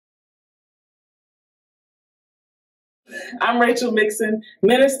I'm Rachel Mixon,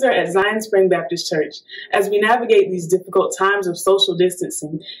 minister at Zion Spring Baptist Church. As we navigate these difficult times of social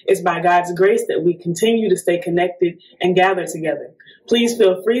distancing, it's by God's grace that we continue to stay connected and gather together. Please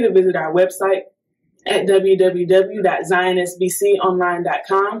feel free to visit our website at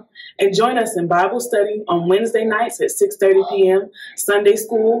www.zionsbconline.com and join us in Bible study on Wednesday nights at 6:30 p.m., Sunday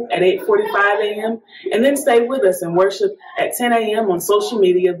school at 8:45 a.m., and then stay with us and worship at 10 a.m. on social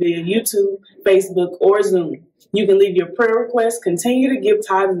media via YouTube, Facebook, or Zoom. You can leave your prayer requests, continue to give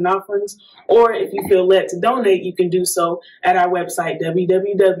tithes and offerings, or if you feel led to donate, you can do so at our website,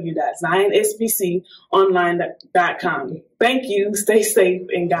 www.zionsbconline.com. Thank you, stay safe,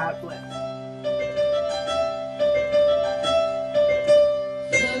 and God bless.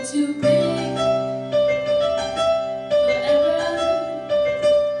 Too big forever.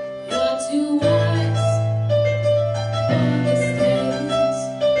 You're too wise for mistakes.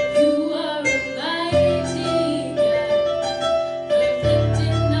 You are a mighty God, perfect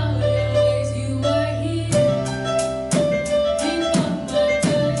in all your ways. You are here in all my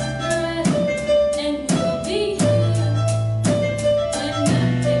first breath, and you'll be here when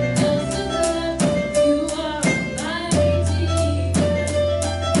nothing else is left. You are a mighty God.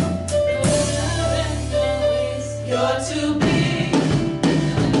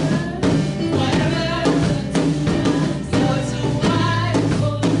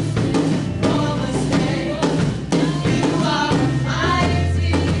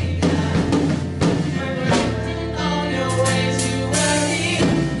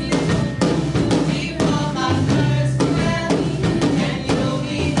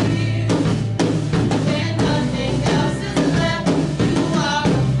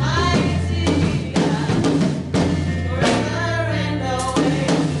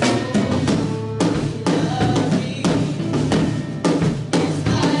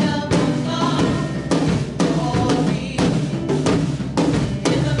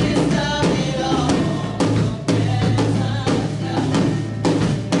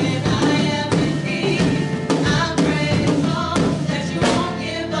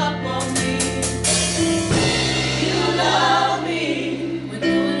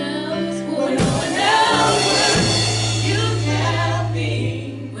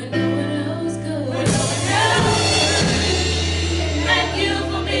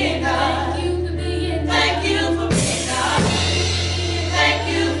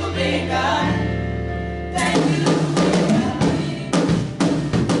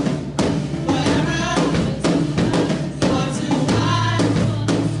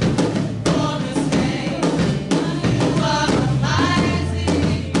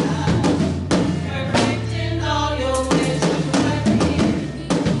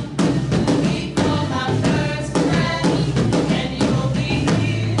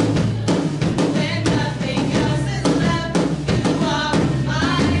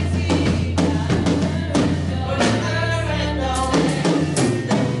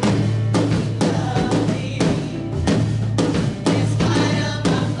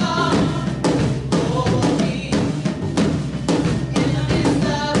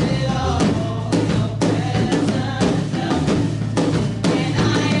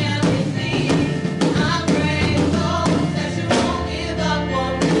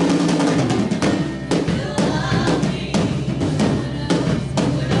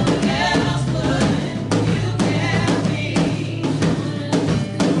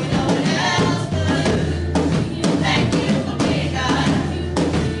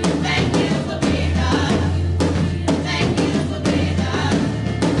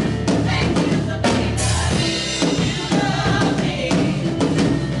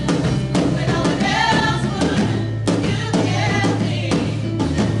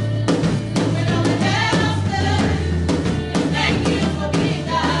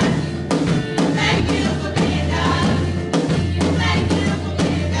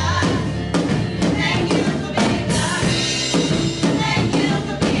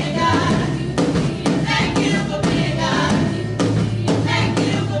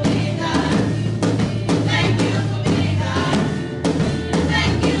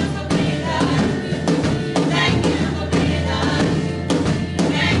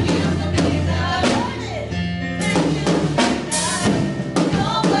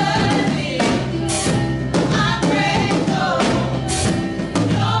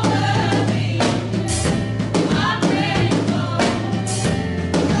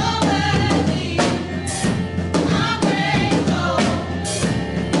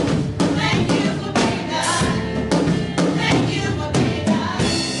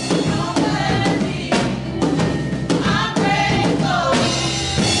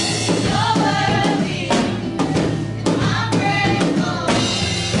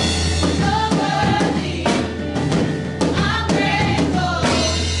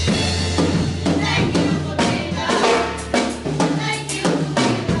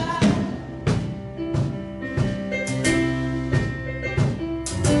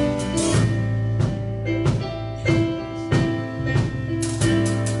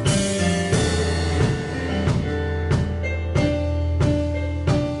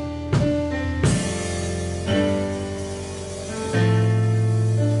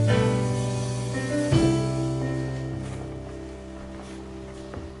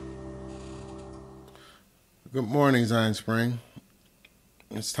 morning, Zion Spring.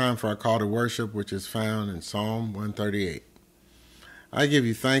 It's time for our call to worship, which is found in Psalm 138. I give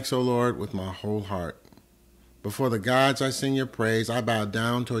you thanks, O Lord, with my whole heart. Before the gods I sing your praise. I bow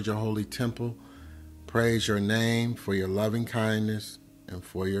down toward your holy temple. Praise your name for your loving kindness and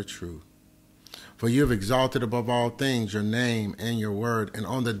for your truth. For you have exalted above all things your name and your word. And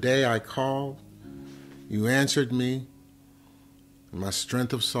on the day I called, you answered me, and my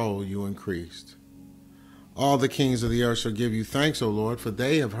strength of soul you increased. All the kings of the earth shall give you thanks, O Lord, for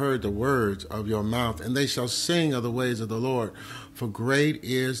they have heard the words of your mouth, and they shall sing of the ways of the Lord. For great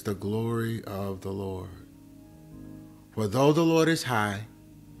is the glory of the Lord. For though the Lord is high,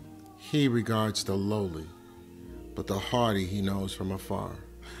 he regards the lowly, but the haughty he knows from afar.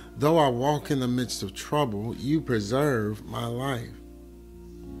 Though I walk in the midst of trouble, you preserve my life.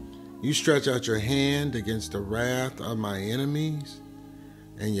 You stretch out your hand against the wrath of my enemies,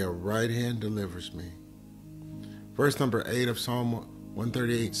 and your right hand delivers me. Verse number 8 of Psalm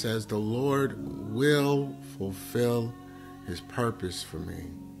 138 says, the Lord will fulfill his purpose for me.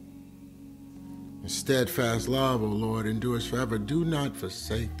 Your steadfast love, O Lord, endures forever. Do not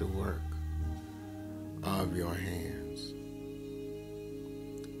forsake the work of your hands.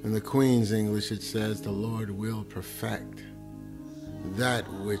 In the Queen's English, it says, the Lord will perfect that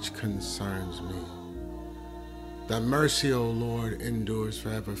which concerns me. Thy mercy, O Lord, endures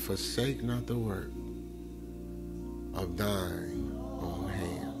forever. Forsake not the work of thine own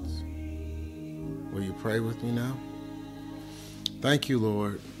hands. Will you pray with me now? Thank you,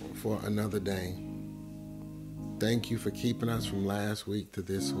 Lord, for another day. Thank you for keeping us from last week to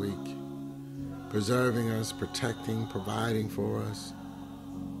this week, preserving us, protecting, providing for us,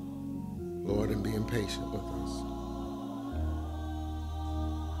 Lord, and being patient with us.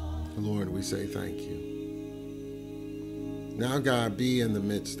 Lord, we say thank you. Now, God, be in the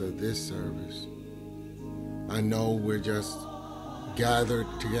midst of this service. I know we're just gathered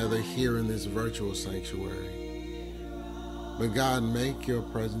together here in this virtual sanctuary. But God, make your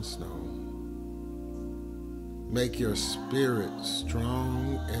presence known. Make your spirit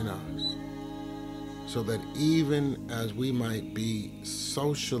strong in us, so that even as we might be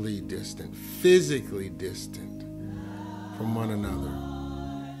socially distant, physically distant from one another,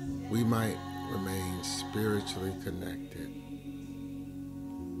 we might remain spiritually connected.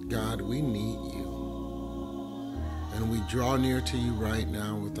 God, we need you. And we draw near to you right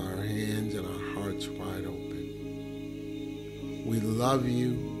now with our hands and our hearts wide open. We love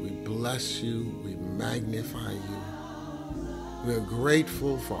you, we bless you, we magnify you. We are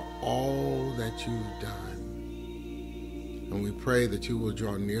grateful for all that you've done. And we pray that you will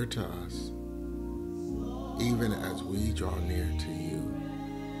draw near to us, even as we draw near to you.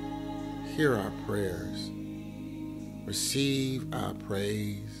 Hear our prayers. Receive our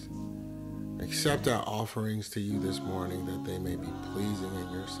praise. Accept our offerings to you this morning, that they may be pleasing in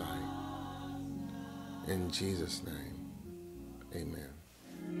your sight. In Jesus' name, amen.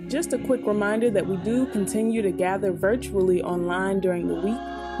 Just a quick reminder that we do continue to gather virtually online during the week.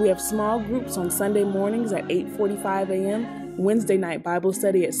 We have small groups on Sunday mornings at 8:45 a.m., Wednesday night Bible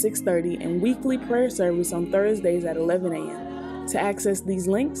study at 6:30, and weekly prayer service on Thursdays at 11 a.m. To access these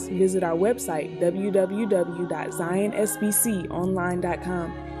links, visit our website,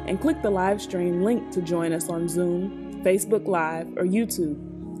 www.zionsbconline.com. and click the live stream link to join us on Zoom, Facebook Live, or YouTube.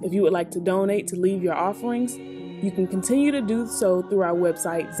 If you would like to donate to leave your offerings, you can continue to do so through our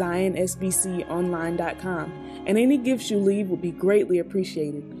website, ZionSBCOnline.com, and any gifts you leave will be greatly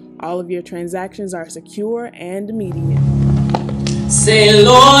appreciated. All of your transactions are secure and immediate. Say,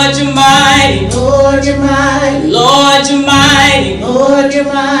 Lord, you're mighty. Lord, you're mighty. Lord, you're mighty. Lord, you're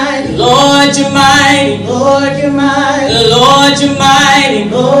mighty. Lord, you're mighty. Lord, you're mighty. Lord, you're mighty.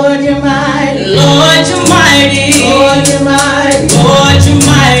 Lord, you're mighty. Lord, you're mighty. Lord, you're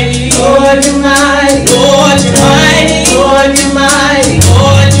mighty. Lord, you're mighty. Lord, you're mighty. Lord, you're mighty. Lord, you're mighty.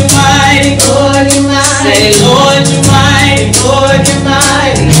 Lord, you're mighty. Lord, you're mighty. Say, Lord, you're mighty. Lord, you're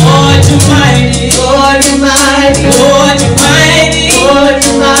mighty. Lord, you're mighty. Lord, you're mighty. Lord,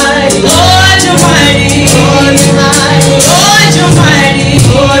 you're mighty. Lord, you're mighty. Lord, you're mighty. Lord, you're mighty. Lord, you're mighty.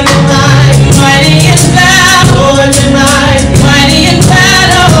 Lord, you're mighty. Mighty in battle. Lord, you're mighty. Mighty in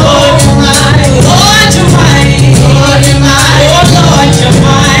battle. Lord, you're mighty. Lord, you're mighty. Lord, you're mighty. Oh, Lord, you're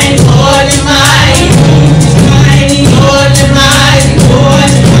mighty. Lord, you're mighty. Lord, you're mighty. Lord, you're mighty.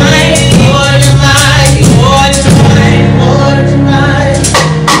 Lord, you're mighty. Lord, you're mighty. Lord, you're mighty.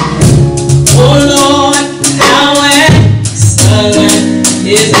 Oh, Lord, how excellent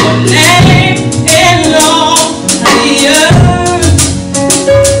is your name in all the earth.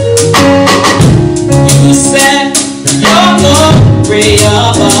 You set your glory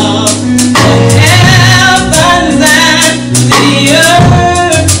above the heaven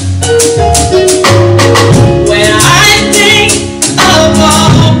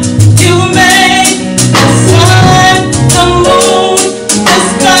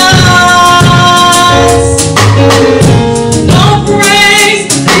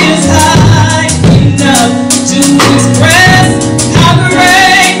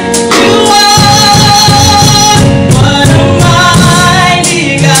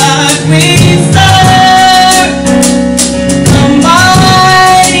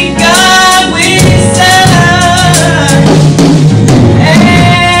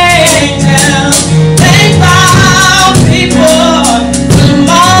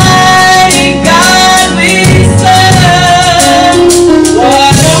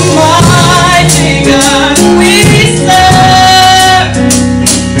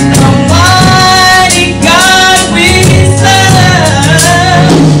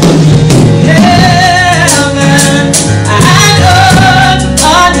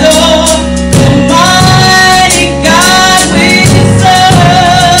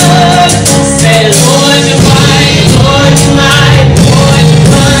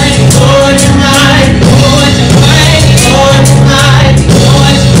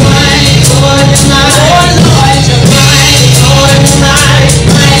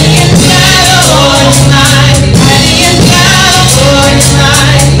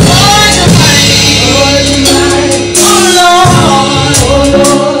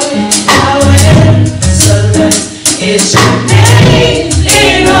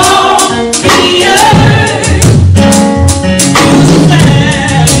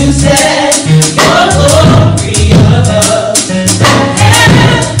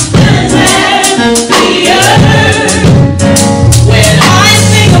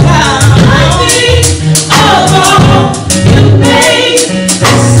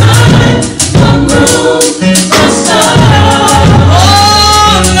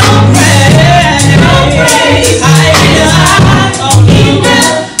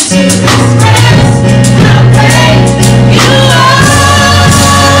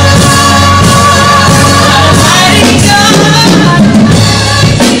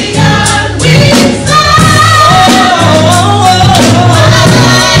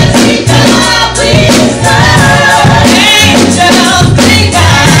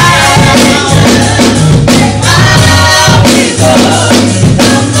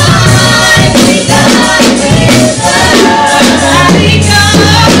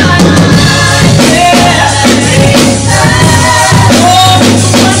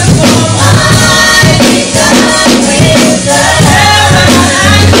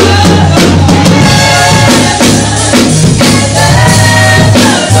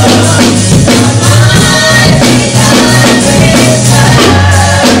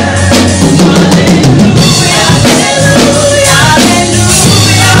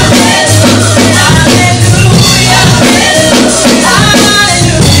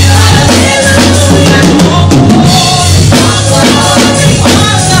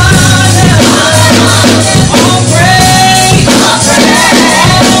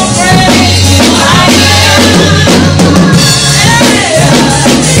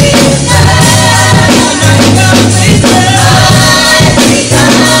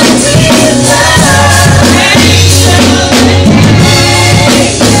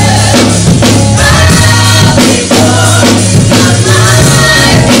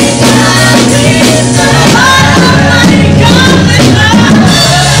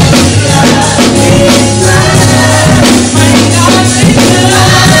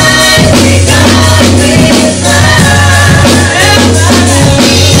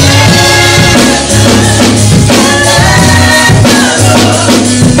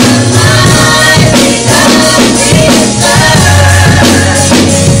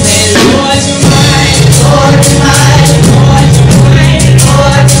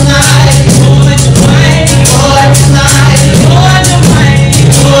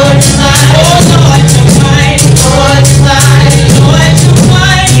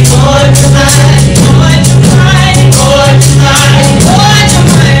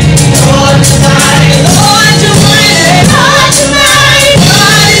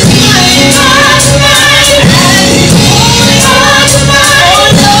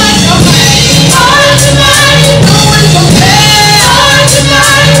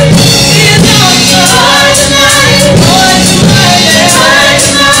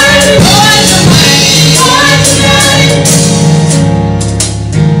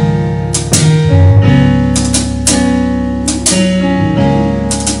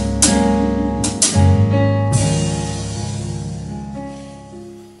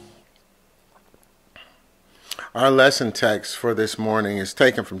lesson text for this morning is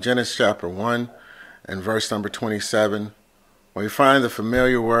taken from Genesis chapter 1 and verse number 27, where we find the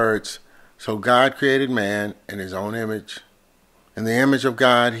familiar words, "So God created man in his own image. In the image of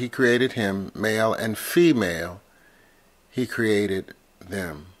God, he created him, male and female, he created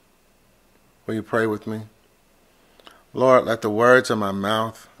them." Will you pray with me? Lord, let the words of my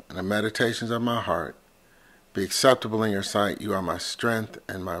mouth and the meditations of my heart be acceptable in your sight. You are my strength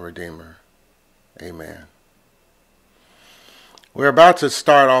and my Redeemer. Amen. We're about to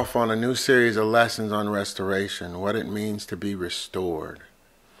start off on a new series of lessons on restoration, what it means to be restored.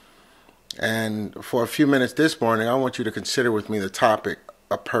 And for a few minutes this morning, I want you to consider with me the topic,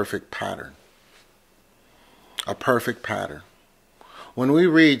 a perfect pattern. A perfect pattern. When we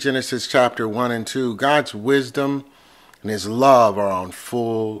read Genesis chapter 1 and 2, God's wisdom and his love are on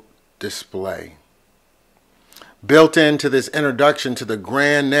full display. Built into this introduction to the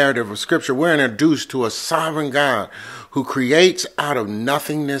grand narrative of Scripture, we're introduced to a sovereign God who creates out of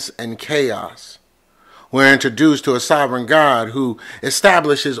nothingness and chaos. We're introduced to a sovereign God who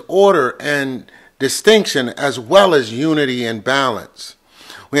establishes order and distinction as well as unity and balance.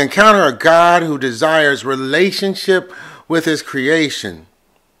 We encounter a God who desires relationship with his creation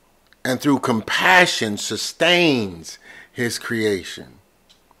and through compassion sustains his creation.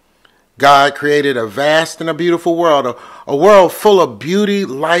 God created a vast and a beautiful world, a world full of beauty,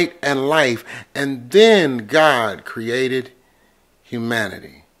 light, and life. And then God created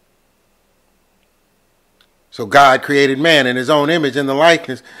humanity. So God created man in his own image, in the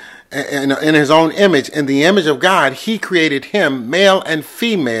likeness, in his own image. In the image of God, he created him, male and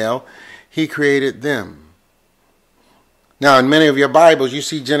female, he created them. Now, in many of your Bibles, you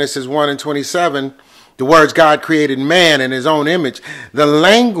see Genesis 1 and 27, the words God created man in his own image. The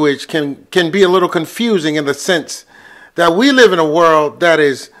language can be a little confusing in the sense that we live in a world that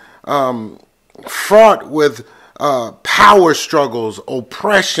is fraught with power struggles,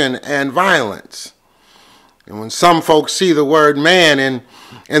 oppression, and violence. And when some folks see the word man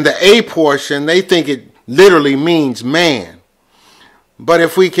in the A portion, they think it literally means man. But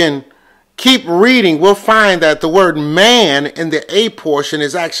if we can keep reading, we'll find that the word man in the A portion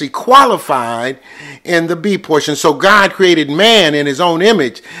is actually qualified in the B portion. So God created man in his own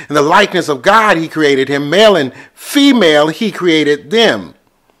image. In the likeness of God, he created him. Male and female, he created them.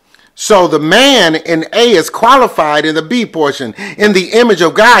 So the man in A is qualified in the B portion. In the image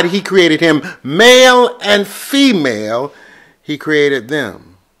of God, he created him. Male and female, he created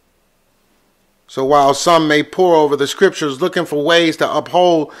them. So while some may pore over the scriptures looking for ways to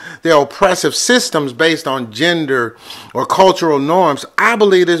uphold their oppressive systems based on gender or cultural norms, I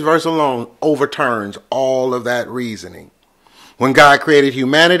believe this verse alone overturns all of that reasoning. When God created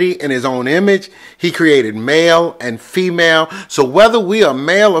humanity in his own image, he created male and female. So whether we are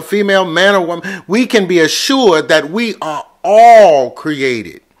male or female, man or woman, we can be assured that we are all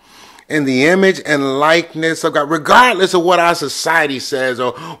created in the image and likeness of God, regardless of what our society says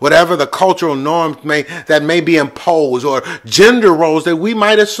or whatever the cultural norms that may be imposed or gender roles that we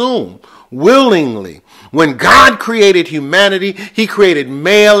might assume willingly. When God created humanity, he created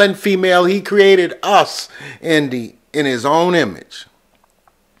male and female. He created us in his own image.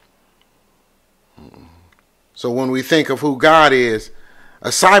 So when we think of who God is,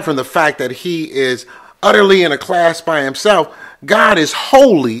 aside from the fact that he is utterly in a class by himself, God is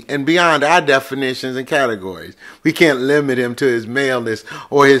holy and beyond our definitions and categories. We can't limit him to his maleness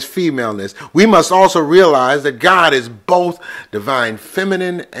or his femaleness. We must also realize that God is both divine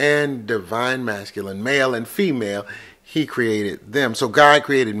feminine and divine masculine. Male and female, he created them. So God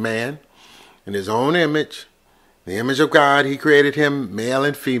created man in his own image. The image of God, he created him, male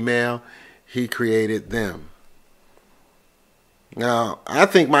and female, he created them. Now, I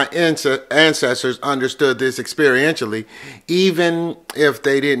think my ancestors understood this experientially, even if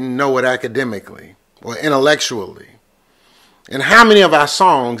they didn't know it academically or intellectually. And how many of our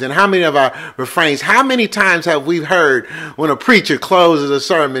songs and how many of our refrains, how many times have we heard when a preacher closes a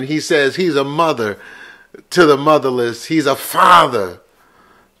sermon, he says he's a mother to the motherless, he's a father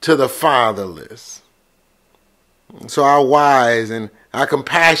to the fatherless. So our wise and our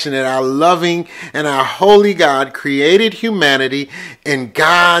compassionate, our loving, and our holy God created humanity in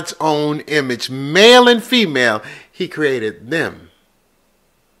God's own image. Male and female, he created them,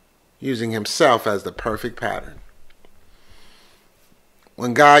 using himself as the perfect pattern.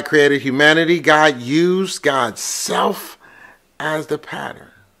 When God created humanity, God used God's self as the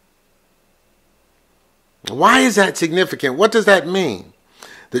pattern. Why is that significant? What does that mean?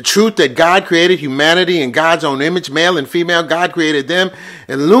 The truth that God created humanity in God's own image, male and female, God created them,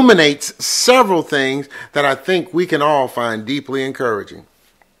 illuminates several things that I think we can all find deeply encouraging.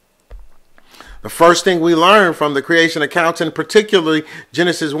 The first thing we learn from the creation accounts, and particularly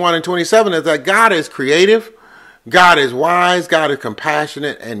Genesis 1 and 27, is that God is creative, God is wise, God is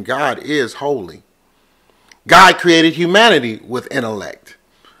compassionate, and God is holy. God created humanity with intellect,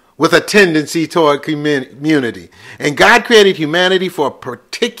 with a tendency toward community. And God created humanity for a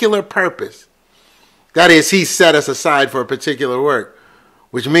particular purpose. That is, he set us aside for a particular work,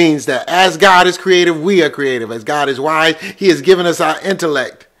 which means that as God is creative, we are creative. As God is wise, he has given us our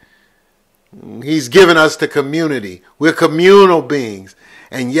intellect. He's given us the community. We're communal beings.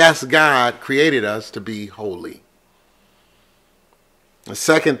 And yes, God created us to be holy. The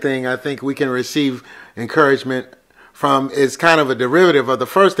second thing I think we can receive encouragement from is kind of a derivative of the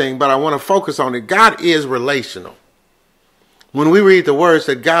first thing, but I want to focus on it. God is relational. When we read the words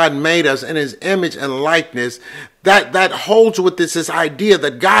that God made us in his image and likeness, that holds with this idea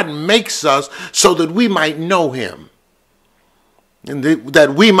that God makes us so that we might know him. And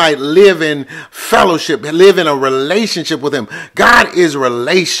that we might live in fellowship, live in a relationship with him. God is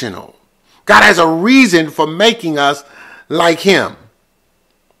relational. God has a reason for making us like him.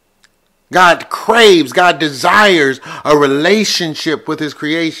 God craves, God desires a relationship with his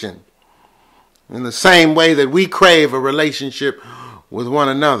creation. In the same way that we crave a relationship with one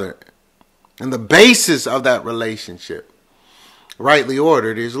another. And the basis of that relationship, rightly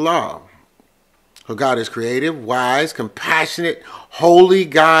ordered, is love. So God is creative, wise, compassionate, holy.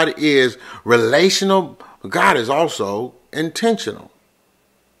 God is relational. God is also intentional.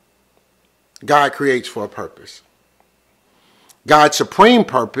 God creates for a purpose. God's supreme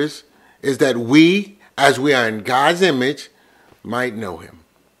purpose is that we, as we are in God's image, might know him.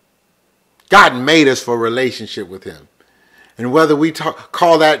 God made us for a relationship with him. And whether we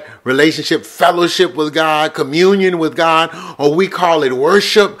call that relationship fellowship with God, communion with God, or we call it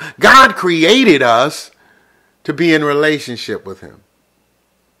worship, God created us to be in relationship with him.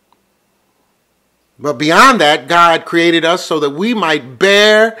 But beyond that, God created us so that we might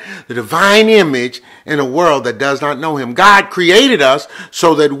bear the divine image in a world that does not know him. God created us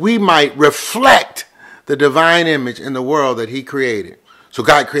so that we might reflect the divine image in the world that he created. So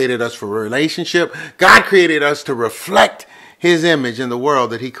God created us for a relationship. God created us to reflect his image in the world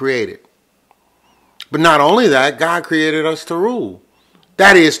that he created. But not only that, God created us to rule.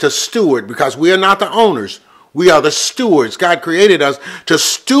 That is, to steward, because we are not the owners. We are the stewards. God created us to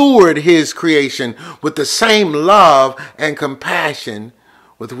steward his creation with the same love and compassion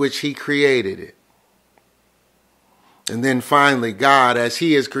with which he created it. And then finally, God, as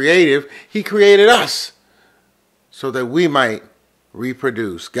he is creative, he created us so that we might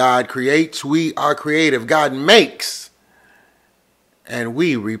reproduce. God creates, we are creative. God makes, and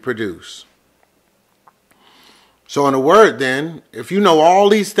we reproduce. So in a word then, if you know all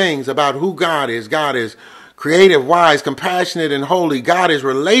these things about who God is creative, wise, compassionate, and holy. God is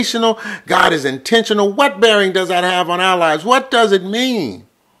relational. God is intentional. What bearing does that have on our lives? What does it mean?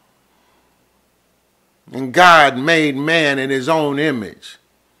 And God made man in his own image.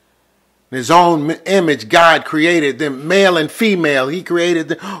 In his own image, God created them, male and female. He created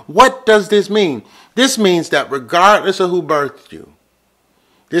them. What does this mean? This means that regardless of who birthed you,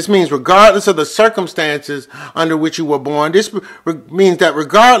 this means regardless of the circumstances under which you were born, this means that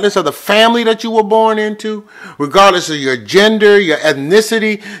regardless of the family that you were born into, regardless of your gender, your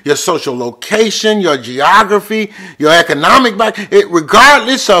ethnicity, your social location, your geography, your economic background,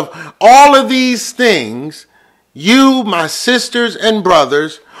 regardless of all of these things, you, my sisters and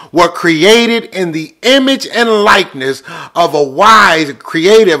brothers, were created in the image and likeness of a wise,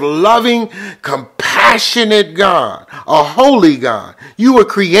 creative, loving, compassionate God, a holy God. You were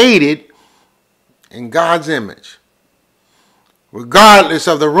created in God's image. Regardless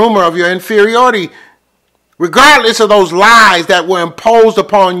of the rumor of your inferiority, regardless of those lies that were imposed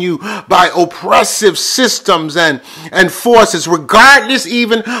upon you by oppressive systems and forces, regardless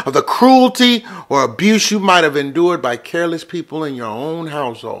even of the cruelty or abuse you might have endured by careless people in your own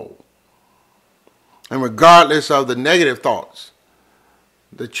household, and regardless of the negative thoughts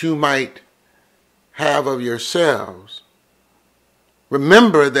that you might have of yourselves,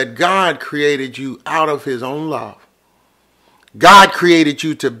 remember that God created you out of his own love. God created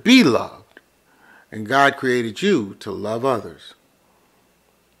you to be loved. And God created you to love others.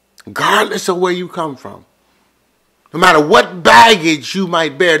 Regardless of where you come from. No matter what baggage you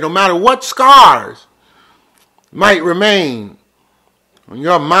might bear. No matter what scars might remain on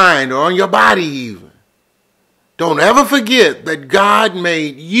your mind or on your body even. Don't ever forget that God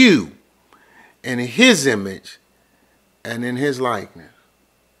made you in his image and in his likeness.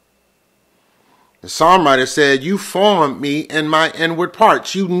 The psalm writer said, you formed me in my inward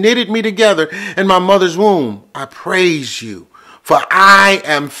parts. You knitted me together in my mother's womb. I praise you, For I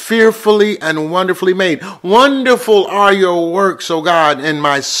am fearfully and wonderfully made. Wonderful are your works, O God, and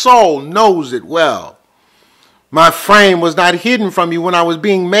my soul knows it well. My frame was not hidden from you when I was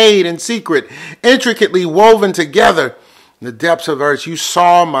being made in secret, intricately woven together in the depths of earth.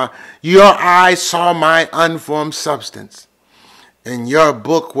 Your eyes saw my unformed substance. In your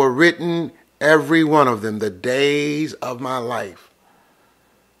book were written, every one of them. The days of my life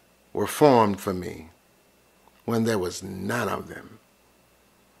were formed for me when there was none of them.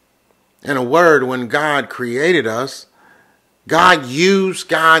 In a word, when God created us, God used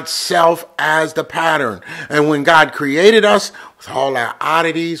God's self as the pattern. And when God created us with all our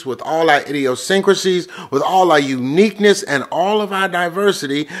oddities, with all our idiosyncrasies, with all our uniqueness and all of our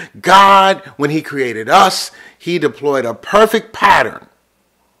diversity, God, when he created us, he deployed a perfect pattern.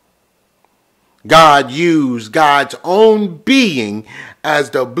 God used God's own being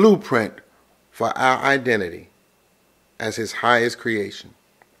as the blueprint for our identity as his highest creation.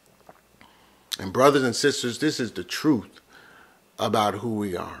 And brothers and sisters, this is the truth about who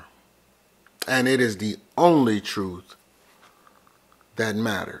we are. And it is the only truth that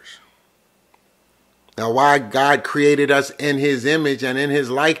matters. Now, why God created us in his image and in his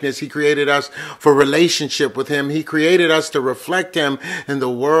likeness, he created us for relationship with him. He created us to reflect him in the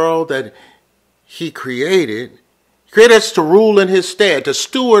world that he created. He created us to rule in his stead, to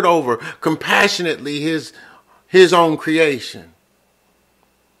steward over compassionately his own creation.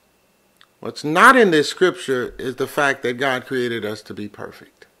 What's not in this scripture is the fact that God created us to be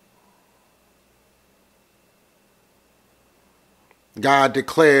perfect. God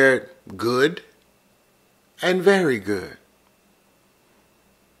declared good and very good.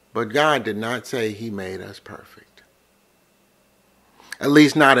 But God did not say he made us perfect. At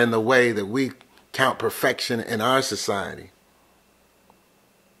least not in the way that we count perfection in our society.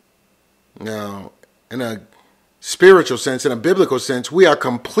 Now, in a spiritual sense, in a biblical sense, we are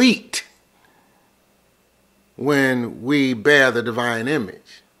complete when we bear the divine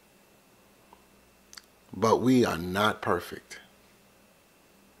image. But we are not perfect.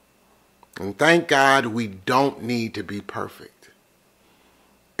 And thank God we don't need to be perfect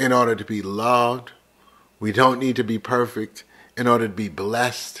in order to be loved. We don't need to be perfect in order to be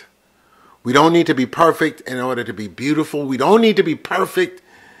blessed. We don't need to be perfect in order to be beautiful. We don't need to be perfect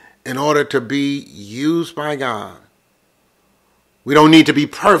in order to be used by God. We don't need to be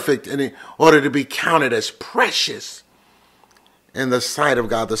perfect in order to be counted as precious in the sight of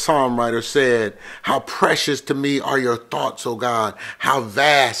God. The psalm writer said, how precious to me are your thoughts, O God. How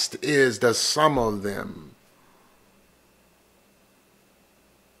vast is the sum of them.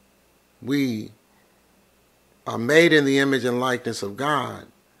 We are made in the image and likeness of God,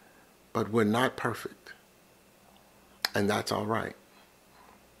 but we're not perfect. And that's all right.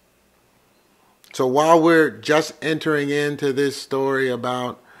 So while we're just entering into this story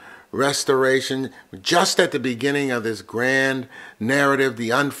about restoration, just at the beginning of this grand narrative, the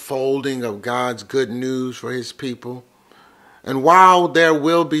unfolding of God's good news for his people, and while there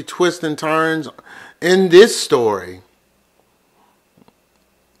will be twists and turns in this story,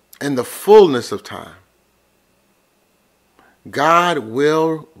 in the fullness of time, God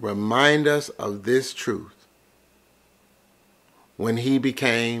will remind us of this truth. When he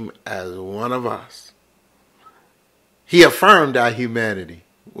became as one of us. He affirmed our humanity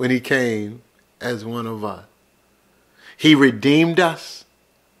when he came as one of us. He redeemed us.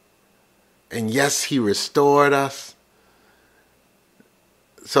 And yes, he restored us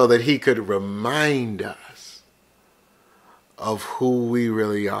so that he could remind us of who we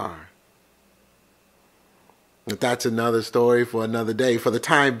really are. But that's another story for another day. For the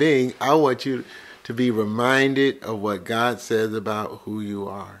time being, I want you to be reminded of what God says about who you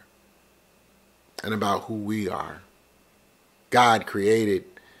are and about who we are. God created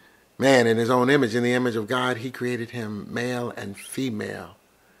man in his own image. In the image of God, he created him male and female.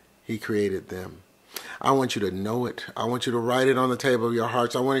 He created them. I want you to know it. I want you to write it on the table of your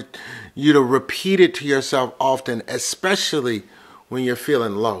hearts. I want you to repeat it to yourself often, especially when you're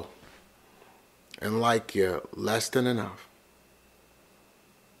feeling low and like you're less than enough.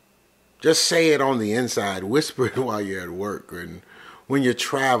 Just say it on the inside. Whisper it while you're at work and when you're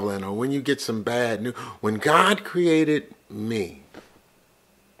traveling or when you get some bad news. When God created me,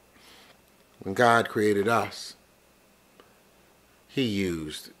 when God created us, he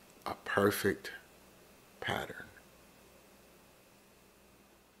used a perfect pattern.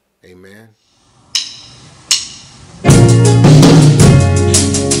 Amen.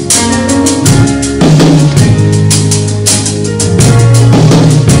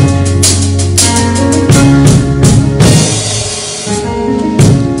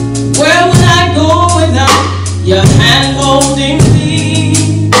 Your hand holding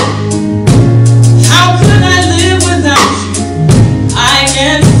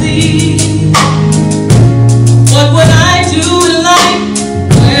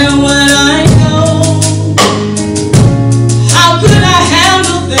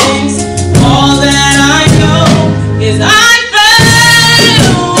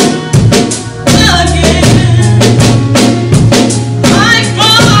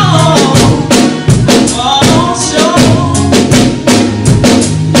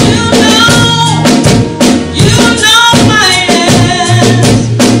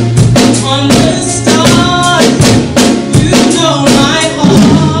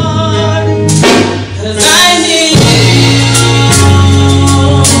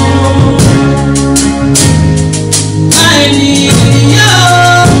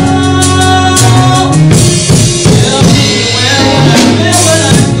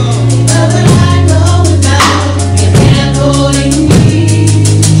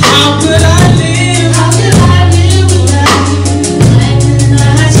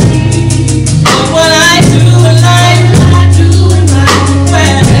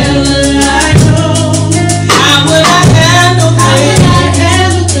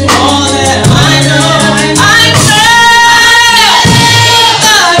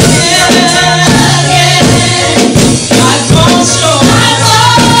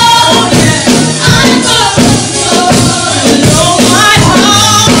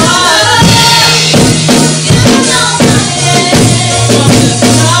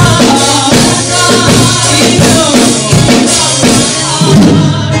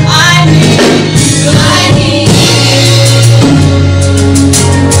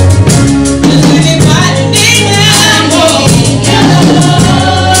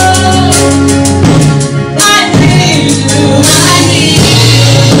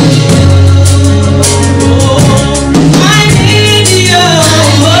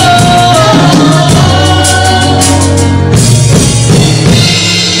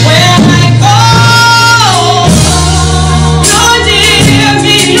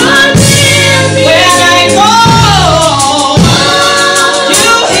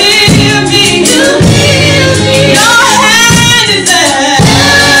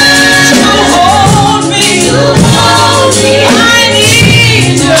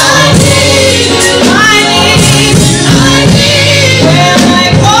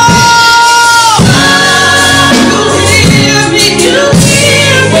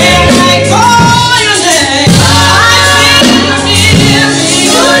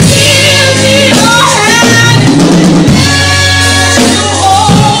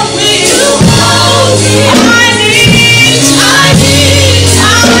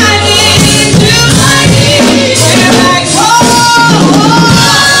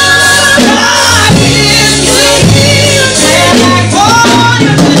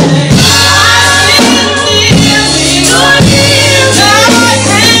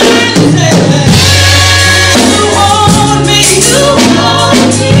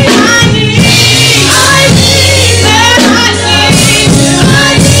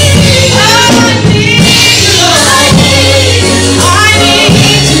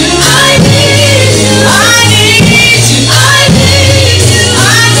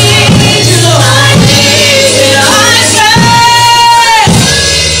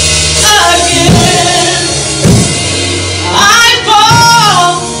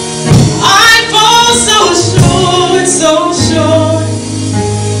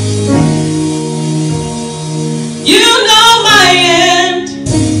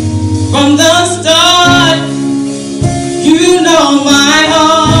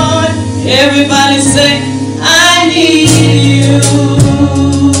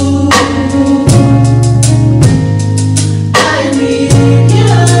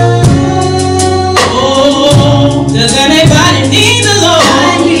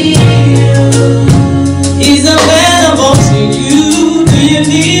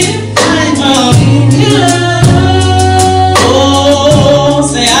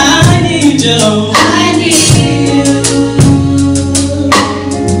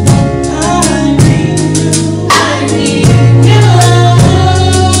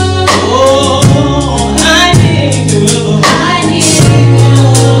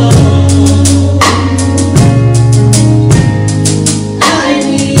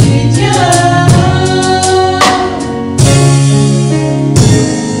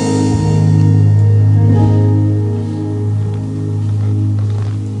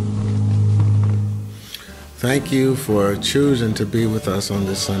thank you for choosing to be with us on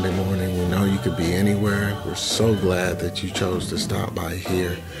this Sunday morning. We know you could be anywhere. We're so glad that you chose to stop by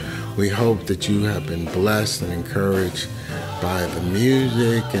here. We hope that you have been blessed and encouraged by the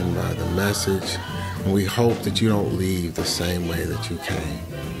music and by the message. And we hope that you don't leave the same way that you came.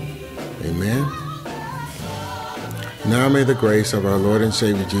 Amen. Now may the grace of our Lord and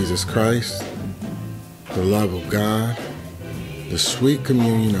Savior Jesus Christ, the love of God, the sweet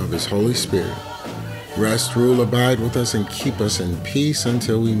communion of His Holy Spirit, rest, rule, abide with us, and keep us in peace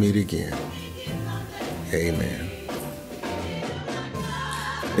until we meet again. Amen.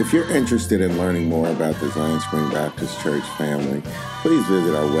 If you're interested in learning more about the Zion Spring Baptist Church family, please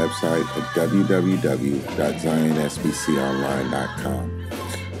visit our website at www.zionsbconline.com.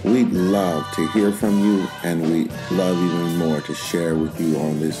 We'd love to hear from you, and we'd love even more to share with you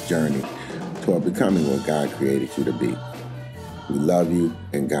on this journey toward becoming what God created you to be. We love you,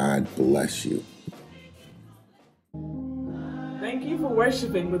 and God bless you. Thank you for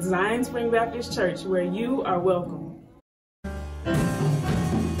worshiping with Zion Spring Baptist Church, where you are welcome.